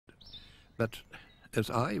But as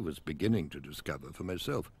I was beginning to discover for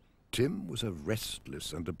myself, Tim was a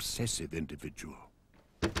restless and obsessive individual.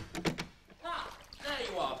 Ah,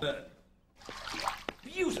 there you are, Bert.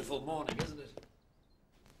 Beautiful morning, isn't it?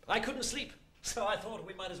 I couldn't sleep, so I thought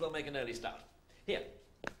we might as well make an early start. Here,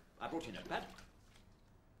 I brought you a notepad.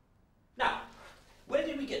 Now, where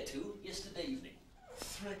did we get to yesterday evening?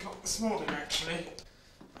 3 o'clock this morning, actually.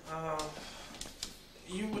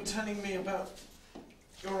 You were telling me about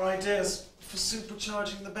your ideas for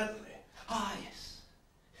supercharging the Bentley. Ah, yes.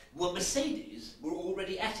 Well, Mercedes were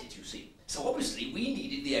already at it, you see. So obviously we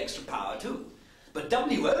needed the extra power too. But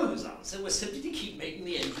WO's answer was simply to keep making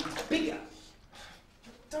the engine bigger.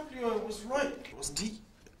 WO was right, wasn't he?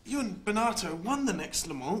 You and Bonato won the next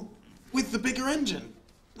Le Mans with the bigger engine.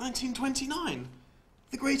 1929.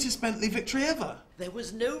 The greatest Bentley victory ever. There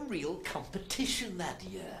was no real competition that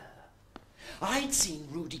year. I'd seen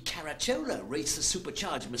Rudy Caracciola race the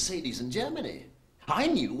supercharged Mercedes in Germany. I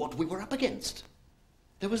knew what we were up against.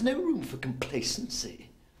 There was no room for complacency.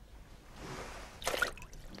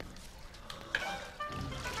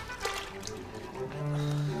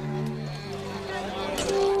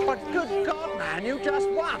 But good God, man, you just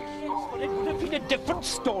won. Well, it would have been a different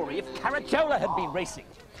story if Caracciola had been racing.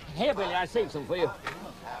 Here, Billy, I saved some for you.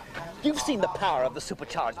 You've seen the power of the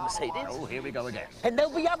supercharged Mercedes. Oh, here we go again. And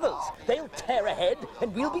there'll be others. They'll tear ahead,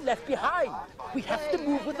 and we'll be left behind. We have to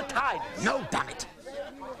move with the times. No, damn it.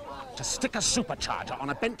 To stick a supercharger on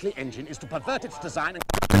a Bentley engine is to pervert its design and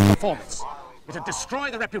performance. It'll destroy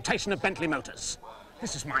the reputation of Bentley Motors.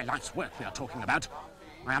 This is my life's work we are talking about.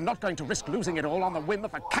 I am not going to risk losing it all on the whim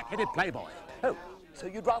of a cat-headed playboy. Oh, so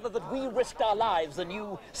you'd rather that we risked our lives than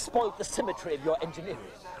you spoilt the symmetry of your engineering?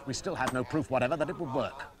 We still have no proof whatever that it would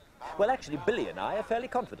work. Well, actually, Billy and I are fairly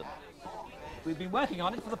confident. We've been working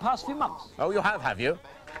on it for the past few months. Oh, you have you?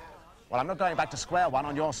 Well, I'm not going back to square one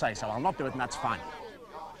on your say, so I'll not do it, and that's fine.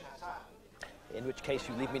 In which case,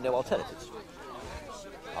 you leave me no alternatives.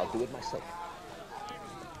 I'll do it myself.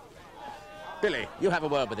 Billy, you have a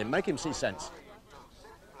word with him. Make him see sense.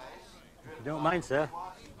 If you don't mind, sir,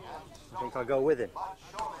 I think I'll go with him.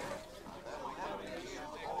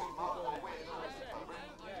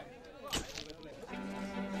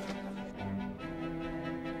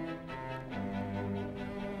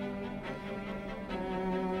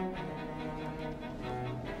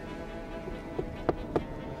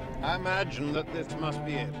 I imagine that this must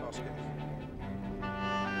be it, Oscar.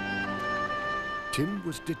 Tim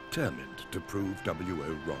was determined to prove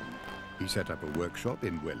W.O. wrong. He set up a workshop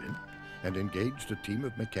in Welling and engaged a team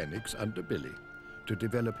of mechanics under Billy to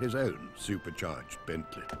develop his own supercharged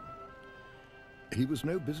Bentley. He was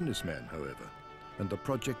no businessman, however, and the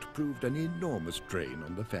project proved an enormous drain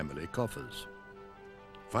on the family coffers.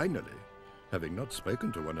 Finally, having not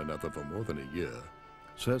spoken to one another for more than a year,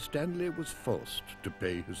 Sir Stanley was forced to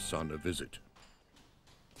pay his son a visit.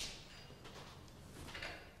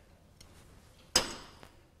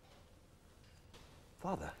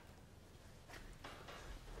 Father.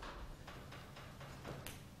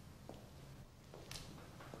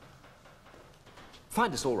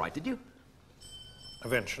 Find us all right, did you?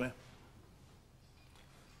 Eventually.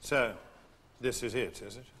 So, this is it,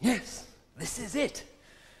 is it? Yes, this is it.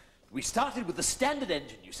 We started with the standard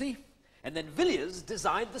engine, you see, and then Villiers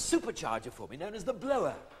designed the supercharger for me, known as the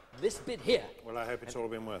blower. This bit here. Well, I hope it's all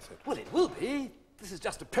been worth it. Well, it will be. This is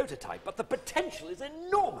just a prototype, but the potential is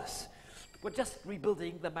enormous. We're just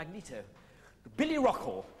rebuilding the magneto. Billy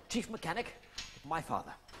Rockhall, chief mechanic, my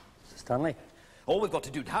father. Mr. Stanley? All we've got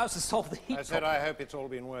to do now is to solve the heat I said problem. I hope it's all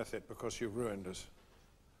been worth it because you've ruined us.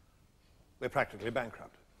 We're practically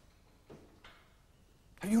bankrupt.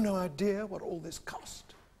 Have you no idea what all this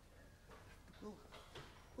cost? Well,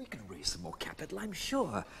 we can raise some more capital, I'm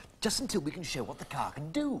sure, just until we can show what the car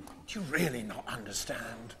can do. Do you really not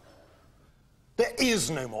understand? There is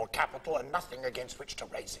no more capital and nothing against which to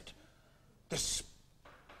raise it. This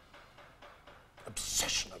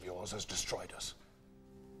obsession of yours has destroyed us.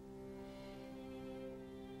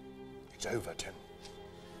 It's over, Tim.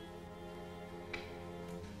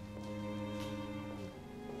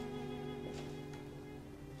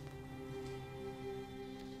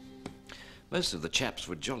 Most of the chaps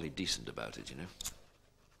were jolly decent about it, you know.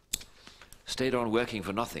 Stayed on working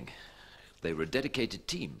for nothing. They were a dedicated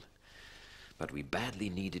team, but we badly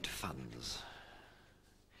needed funds.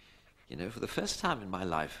 You know, for the first time in my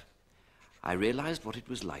life, I realized what it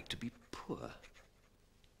was like to be poor.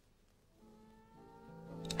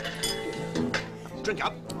 Drink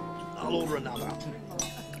up. I'll order another.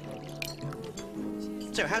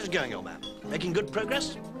 So, how's it going, old man? Making good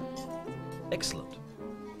progress? Excellent.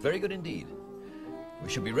 Very good indeed. We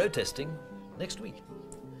should be road testing next week.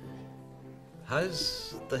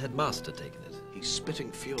 How's the headmaster taking it? He's spitting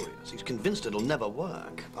furious. He's convinced it'll never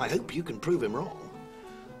work. I hope you can prove him wrong.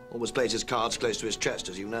 Always plays his cards close to his chest,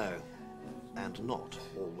 as you know. And not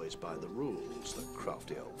always by the rules, the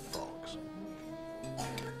crafty old fox.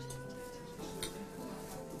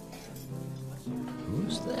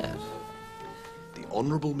 Who's that? The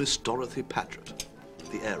Honourable Miss Dorothy Paget,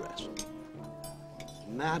 the heiress.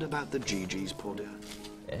 Mad about the GGs, poor dear.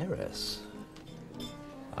 Heiress?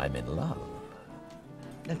 I'm in love.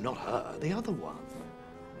 No, not her, the other one.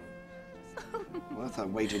 Worth her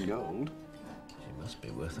weight in gold. She must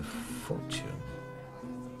be worth a fortune.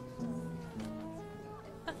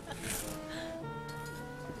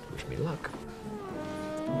 Wish me luck.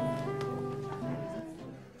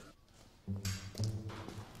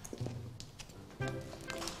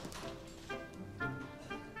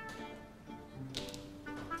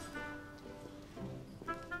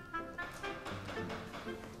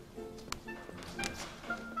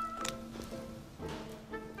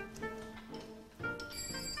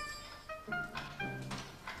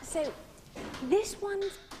 So, this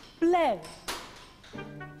one's blow.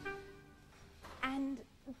 And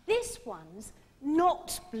this one's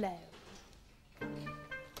not blow.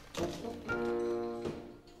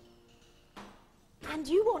 And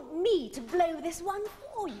you want me to blow this one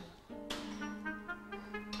for you?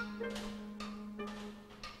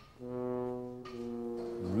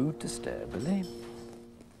 Rude to stare, Billy.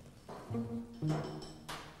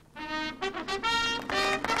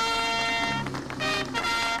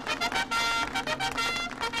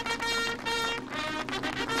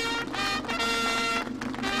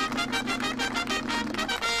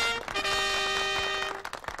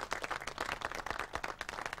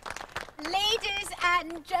 Ladies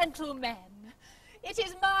and gentlemen, it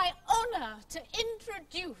is my honour to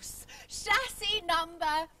introduce chassis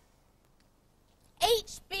number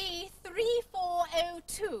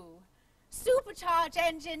HB3402, supercharged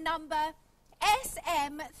engine number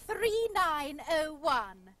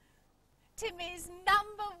SM3901, Timmy's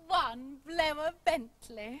 #1 blower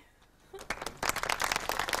Bentley.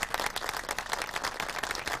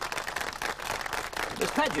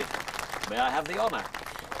 Miss Paget, may I have the honour?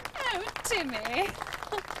 Oh, Timmy.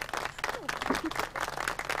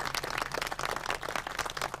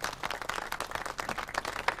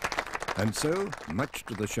 And so, much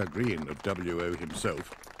to the chagrin of W.O.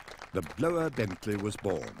 himself, the blower Bentley was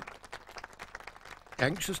born.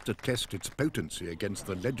 Anxious to test its potency against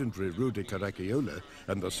the legendary Rudy Caracciola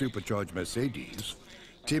and the supercharged Mercedes,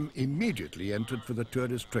 Tim immediately entered for the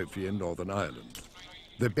Tourist Trophy in Northern Ireland.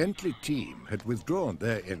 The Bentley team had withdrawn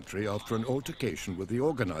their entry after an altercation with the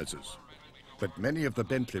organisers, but many of the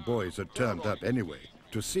Bentley boys had turned up anyway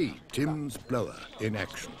to see Tim's blower in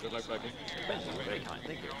action. Good luck, Berkeley. Very kind,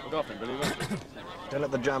 thank you. Good afternoon, Billy. Don't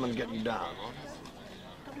let the Germans get you down.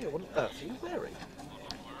 W, what on earth are you wearing?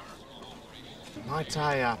 Might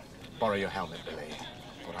I borrow your helmet, Billy?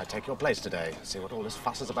 Thought I'd take your place today, see what all this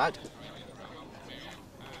fuss is about.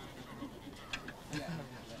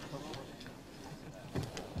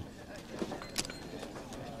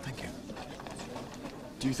 Thank you.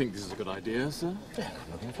 Do you think this is a good idea, sir? Yeah,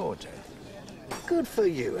 I'm looking forward to it. Good for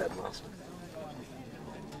you, Headmaster.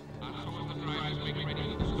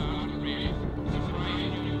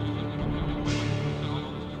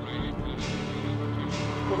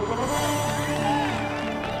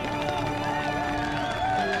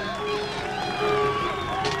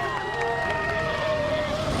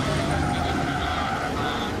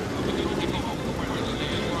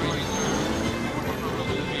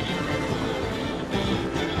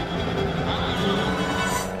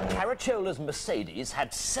 Caracciola's Mercedes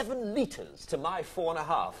had 7 litres to my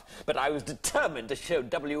 4.5, but I was determined to show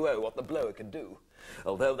W.O. what the blower can do.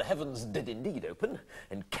 Although the heavens did indeed open,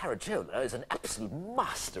 and Caracciola is an absolute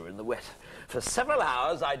master in the wet. For several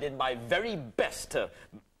hours I did my very best to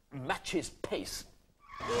match his pace.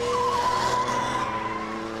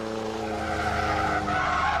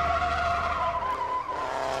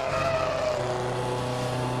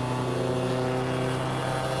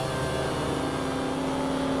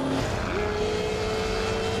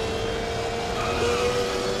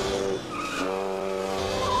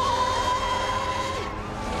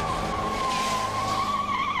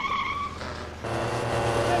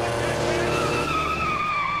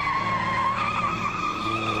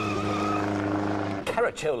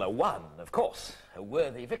 Caracciolo won, of course, a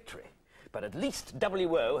worthy victory. But at least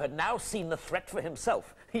W.O. had now seen the threat for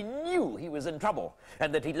himself. He knew he was in trouble,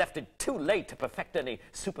 and that he'd left it too late to perfect any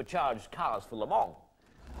supercharged cars for Le Mans.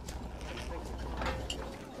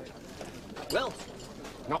 Well,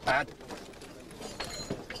 not bad.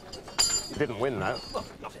 Didn't win, though. Well,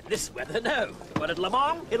 not in this weather, no. But at Le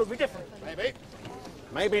Mans, it'll be different. Maybe.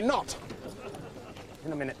 Maybe not.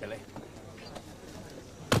 In a minute, Billy.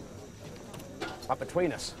 But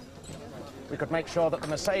between us, we could make sure that the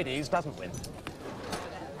Mercedes doesn't win.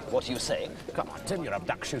 What are you saying? Come on, Tim, you're a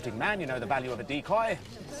duck-shooting man. You know the value of a decoy.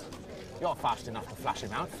 You're fast enough to flush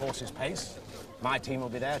him out, force his pace. My team will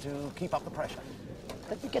be there to keep up the pressure.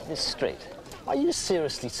 Let me get this straight. Are you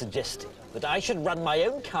seriously suggesting that I should run my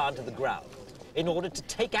own car to the ground in order to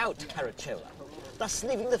take out Caracciola, thus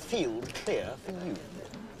leaving the field clear for you?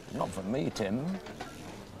 Not for me, Tim.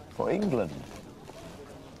 For England.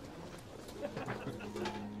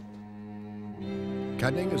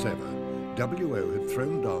 Cunning as ever, W.O. had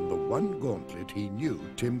thrown down the one gauntlet he knew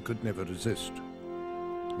Tim could never resist.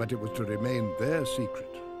 But it was to remain their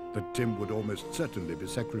secret that Tim would almost certainly be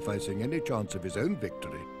sacrificing any chance of his own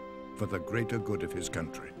victory for the greater good of his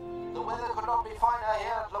country. The weather could not be finer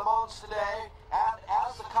here at Le Mans today, and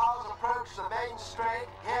as the cars approach the main straight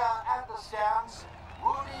here at the stands,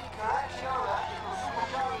 Rudy Caracciola in the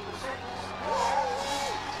supercharged Mercedes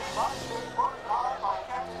must be put on by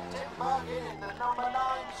Captain Tim Birkin in the number 9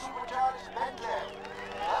 supercharged Bentley.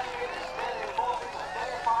 Birkin is clearly forcing a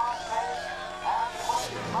very fast pace, and the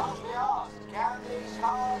question must be asked, can these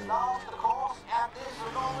cars last the course at this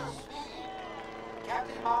enormous speed?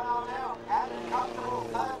 Captain Barnardo had a comfortable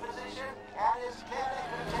third position and is clearly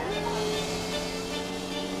contending for the lead.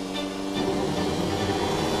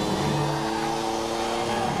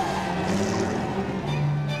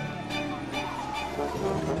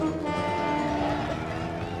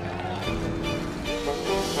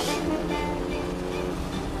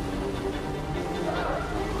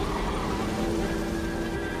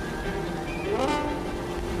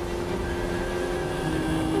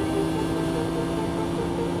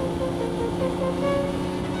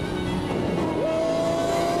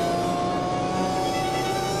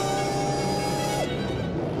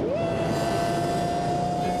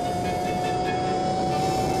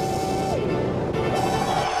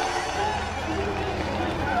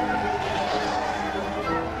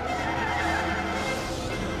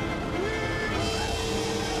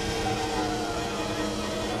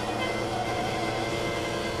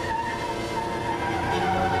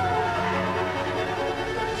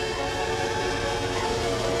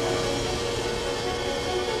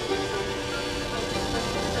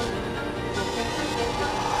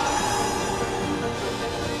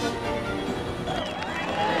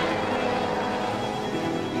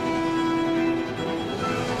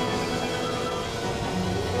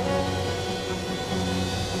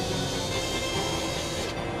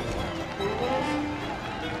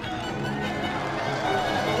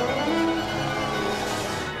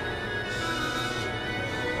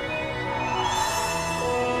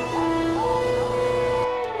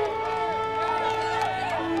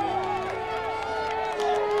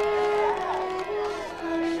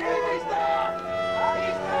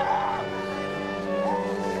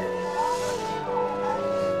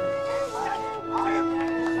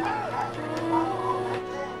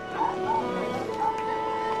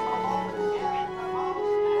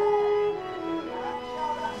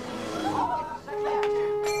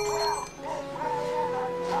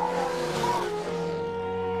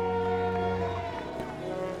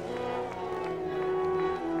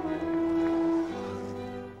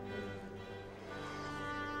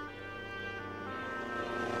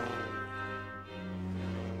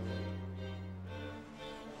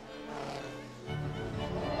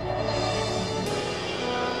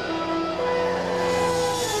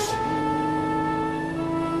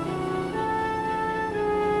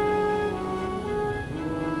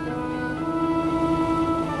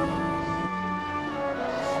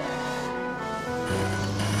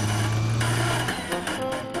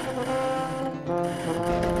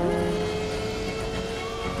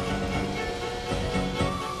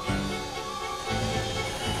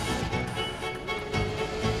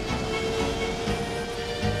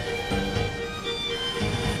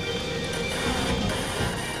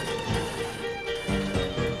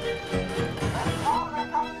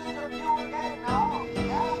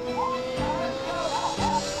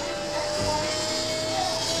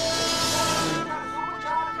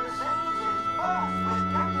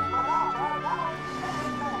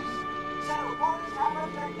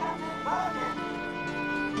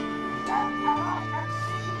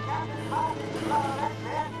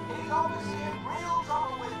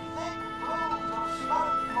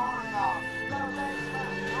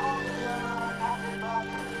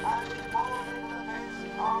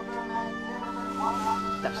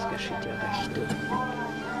 Das geschieht ja recht.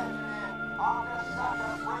 After such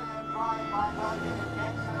a brilliant drive by Birkin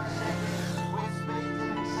against the Mercedes,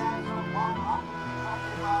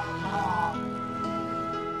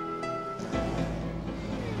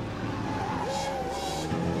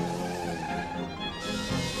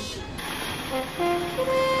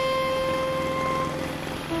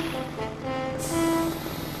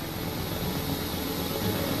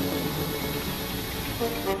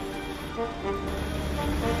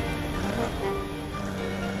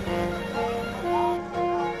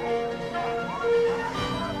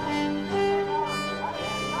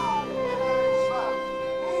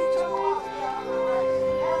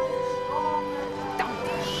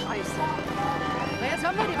 Jetzt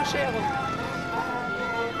haben wir die Bescherung.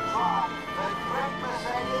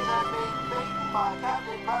 By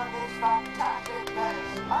Captain Birkin's fantastic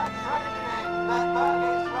pace. Unfortunately, that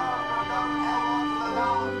Birkin's gone from not held on to the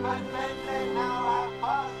line, but Bentley now have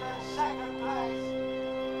first and second place.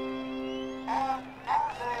 And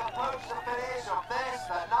as they approach the finish of this,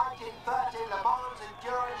 the 1930 Le Mans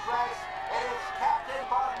endurance race, it is Captain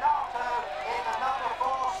Bernardo in the number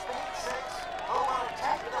 4 Speed 6 who will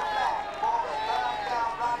take the flag for the third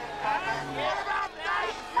down running packet. In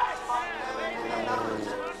the number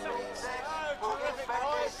 2 Speed 6 who gives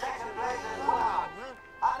Bentley second place as well.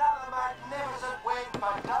 Another magnificent win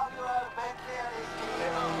for W.O. Bentley and his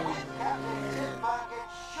team, with Captain Tim Birkin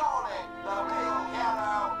surely the real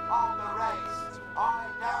hero of the race. I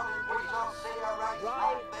doubt if we shall see a race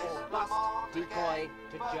like this at Le Mans Decoy again,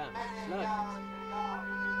 to but German. many Look. years to come.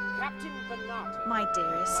 Captain Bernardo. My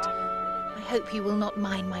dearest, I hope you will not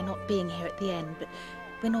mind my not being here at the end, but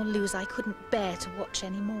win or lose, I couldn't bear to watch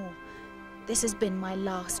any more. This has been my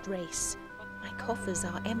last race. My coffers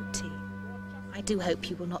are empty. I do hope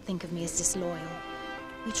you will not think of me as disloyal.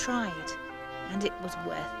 We tried, and it was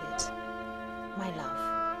worth it. My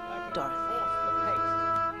love, Dorothy.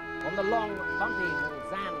 On the long, bumpy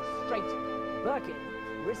Mulsanne straight, Birkin,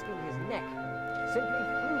 risking his neck, simply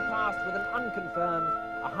flew past with an unconfirmed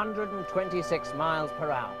 126 miles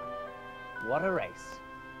per hour. What a race,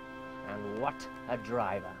 and what a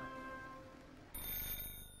driver.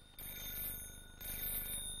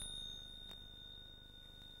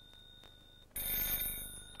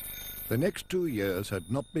 The next 2 years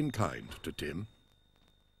had not been kind to Tim.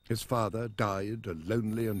 His father died a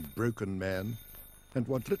lonely and broken man, and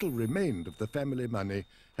what little remained of the family money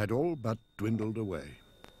had all but dwindled away.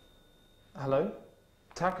 Hello?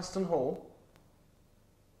 Tackleton Hall?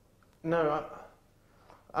 No,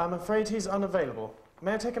 I'm afraid he's unavailable.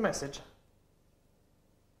 May I take a message?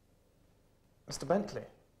 Mr. Bentley?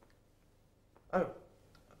 Oh,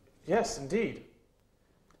 yes, indeed.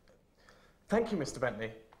 Thank you, Mr.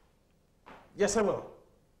 Bentley. Yes, I will.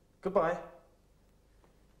 Goodbye.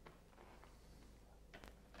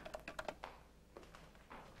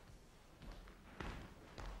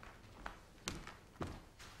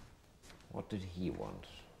 What did he want?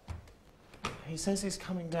 He says he's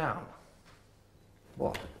coming down.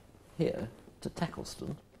 What? Here? To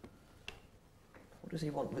Tackleston? What does he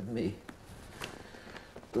want with me?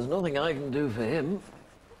 There's nothing I can do for him.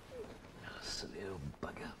 Silly old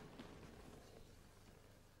bugger.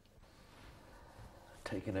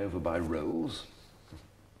 Taken over by Rolls.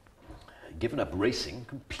 Given up racing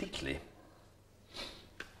completely.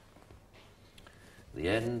 The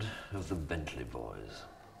end of the Bentley boys.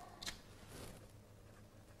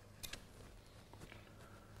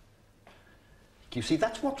 You see,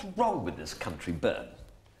 that's what's wrong with this country, Bern.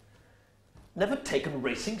 Never taken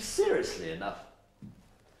racing seriously enough.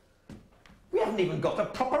 We haven't even got a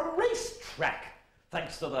proper race track,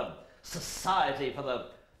 thanks to the Society for the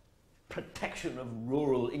Protection of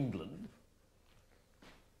Rural England.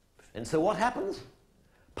 And so what happens?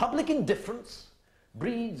 Public indifference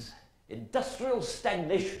breeds industrial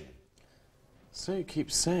stagnation. So you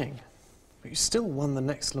keep saying, but you still won the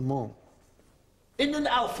next Le Mans. In an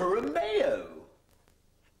Alfa Romeo.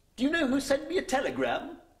 Do you know who sent me a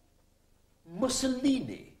telegram?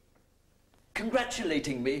 Mussolini,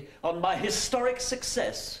 congratulating me on my historic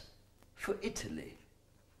success for Italy.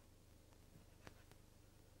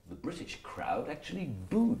 The British crowd actually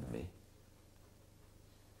booed me.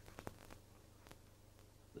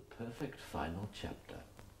 The perfect final chapter.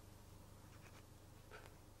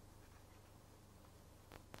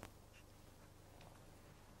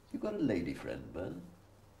 You got a lady friend, Bern?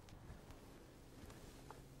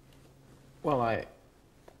 Well,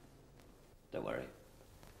 Don't worry.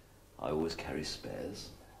 I always carry spares.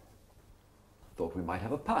 Thought we might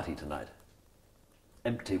have a party tonight.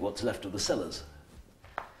 Empty what's left of the cellars.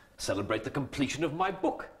 Celebrate the completion of my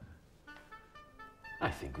book. I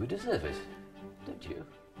think we deserve it, don't you?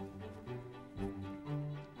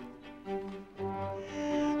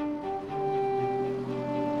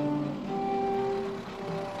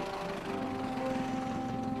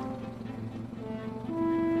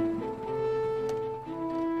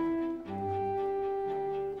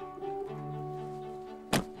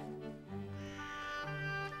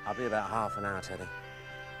 I'll be about half an hour, Teddy.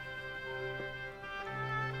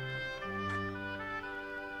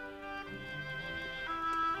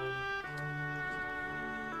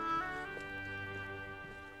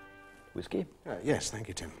 Whiskey? Yes, thank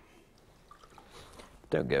you, Tim.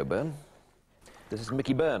 Don't go, Byrne. This is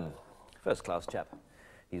Mickey Byrne, first-class chap.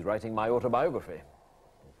 He's writing my autobiography.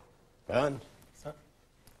 Byrne? Sir?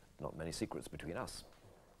 Not many secrets between us.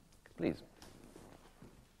 Please.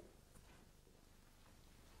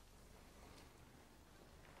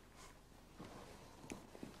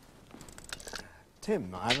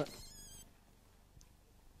 Tim,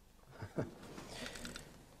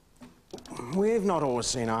 We've not always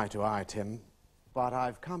seen eye to eye, Tim, but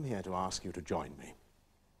I've come here to ask you to join me.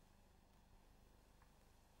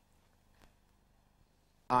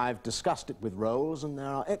 I've discussed it with Rolls, and there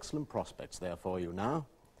are excellent prospects there for you now.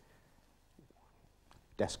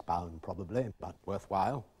 Desk-bound, probably, but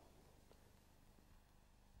worthwhile.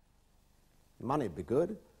 Money'd be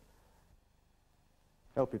good.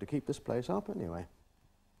 Help you to keep this place up, anyway.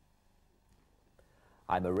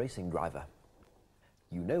 I'm a racing driver.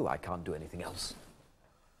 You know I can't do anything else.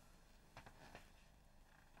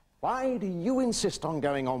 Why do you insist on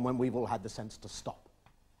going on when we've all had the sense to stop?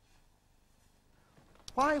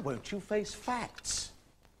 Why won't you face facts?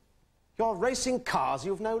 You're racing cars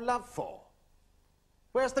you've no love for.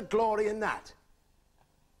 Where's the glory in that?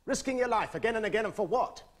 Risking your life again and again, and for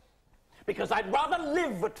what? Because I'd rather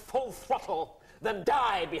live at full throttle than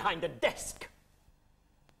die behind a desk.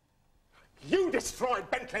 You destroyed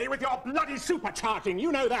Bentley with your bloody supercharging,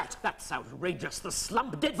 you know that. That's outrageous. The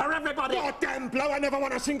slump did for everybody. Your damn blow, I never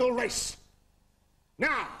won a single race.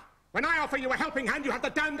 Now, when I offer you a helping hand, you have the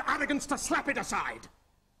damned arrogance to slap it aside.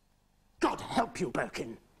 God help you,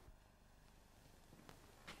 Birkin.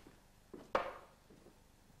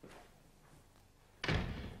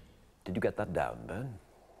 Did you get that down, Byrne?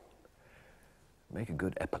 Make a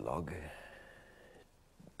good epilogue,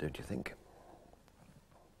 don't you think?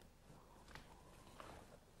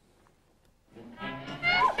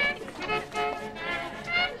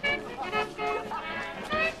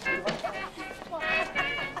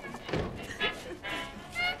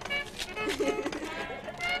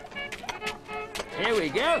 Here we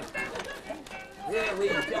go. Here we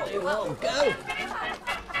jolly well go.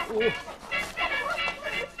 Oh.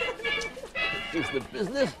 Is the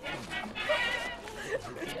business?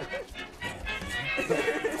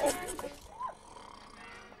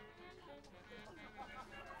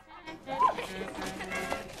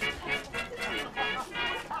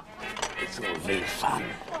 This will be fun.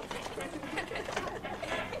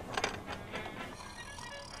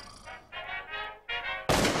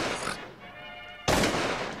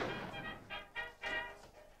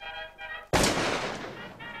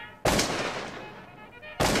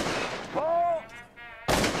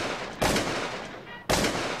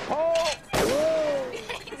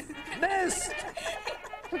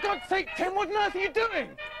 Tim, what on earth are you doing?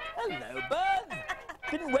 Hello, Byrne.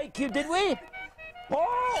 Didn't wake you, did we?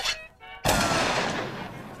 Oh!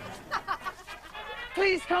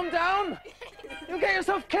 Please come down. You'll get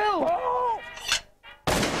yourself killed. Oh!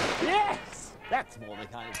 Yes, that's more the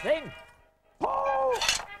kind of thing. Oh!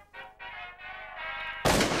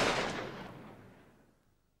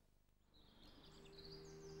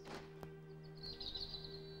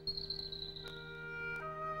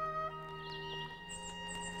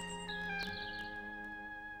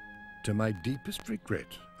 To my deepest regret,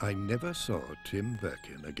 I never saw Tim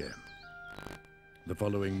Birkin again. The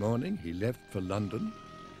following morning, he left for London,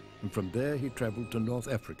 and from there he travelled to North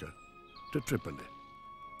Africa, to Tripoli,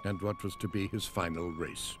 and what was to be his final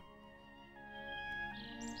race.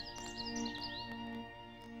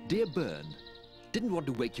 Dear Byrne, didn't want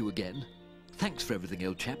to wake you again. Thanks for everything,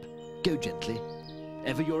 old chap. Go gently.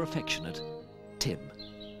 Ever your affectionate, Tim.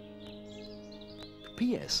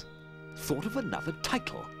 P.S. Thought of another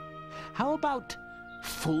title. How about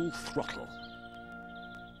Full Throttle?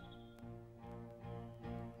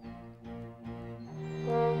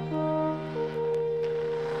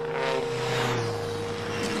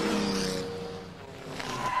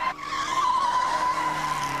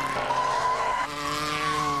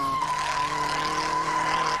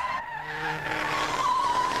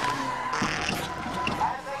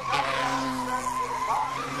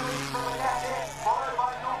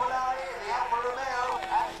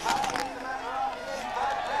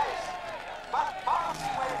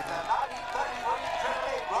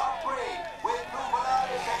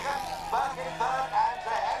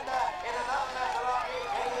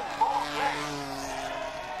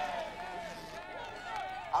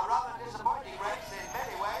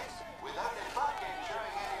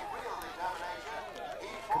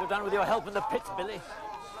 Done with your help in the pits, Billy.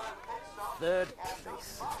 Third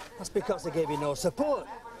place. That's because they gave you no support.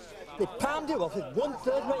 They palmed you off with one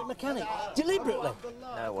third-rate mechanic, deliberately.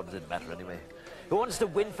 Now, what does it matter anyway? Who wants to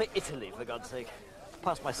win for Italy, for God's sake?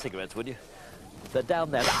 Pass my cigarettes, would you? They're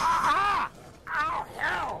down there. Ah! Ow,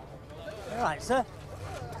 hell! All right, sir.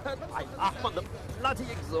 Turn my arm on the bloody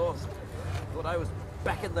exhaust. Thought I was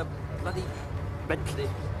back in the bloody Bentley.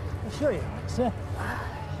 I'll show you, right, sir.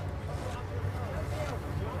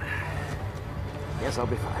 Yes, I'll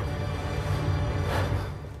be fine.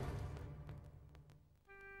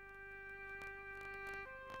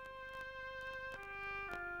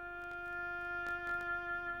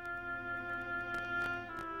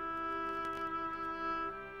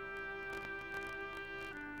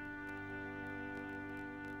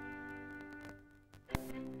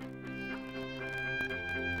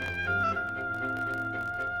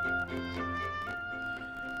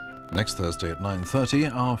 Next Thursday at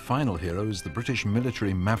 9:30, our final hero is the British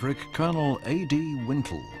military maverick Colonel A.D.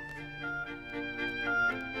 Wintle.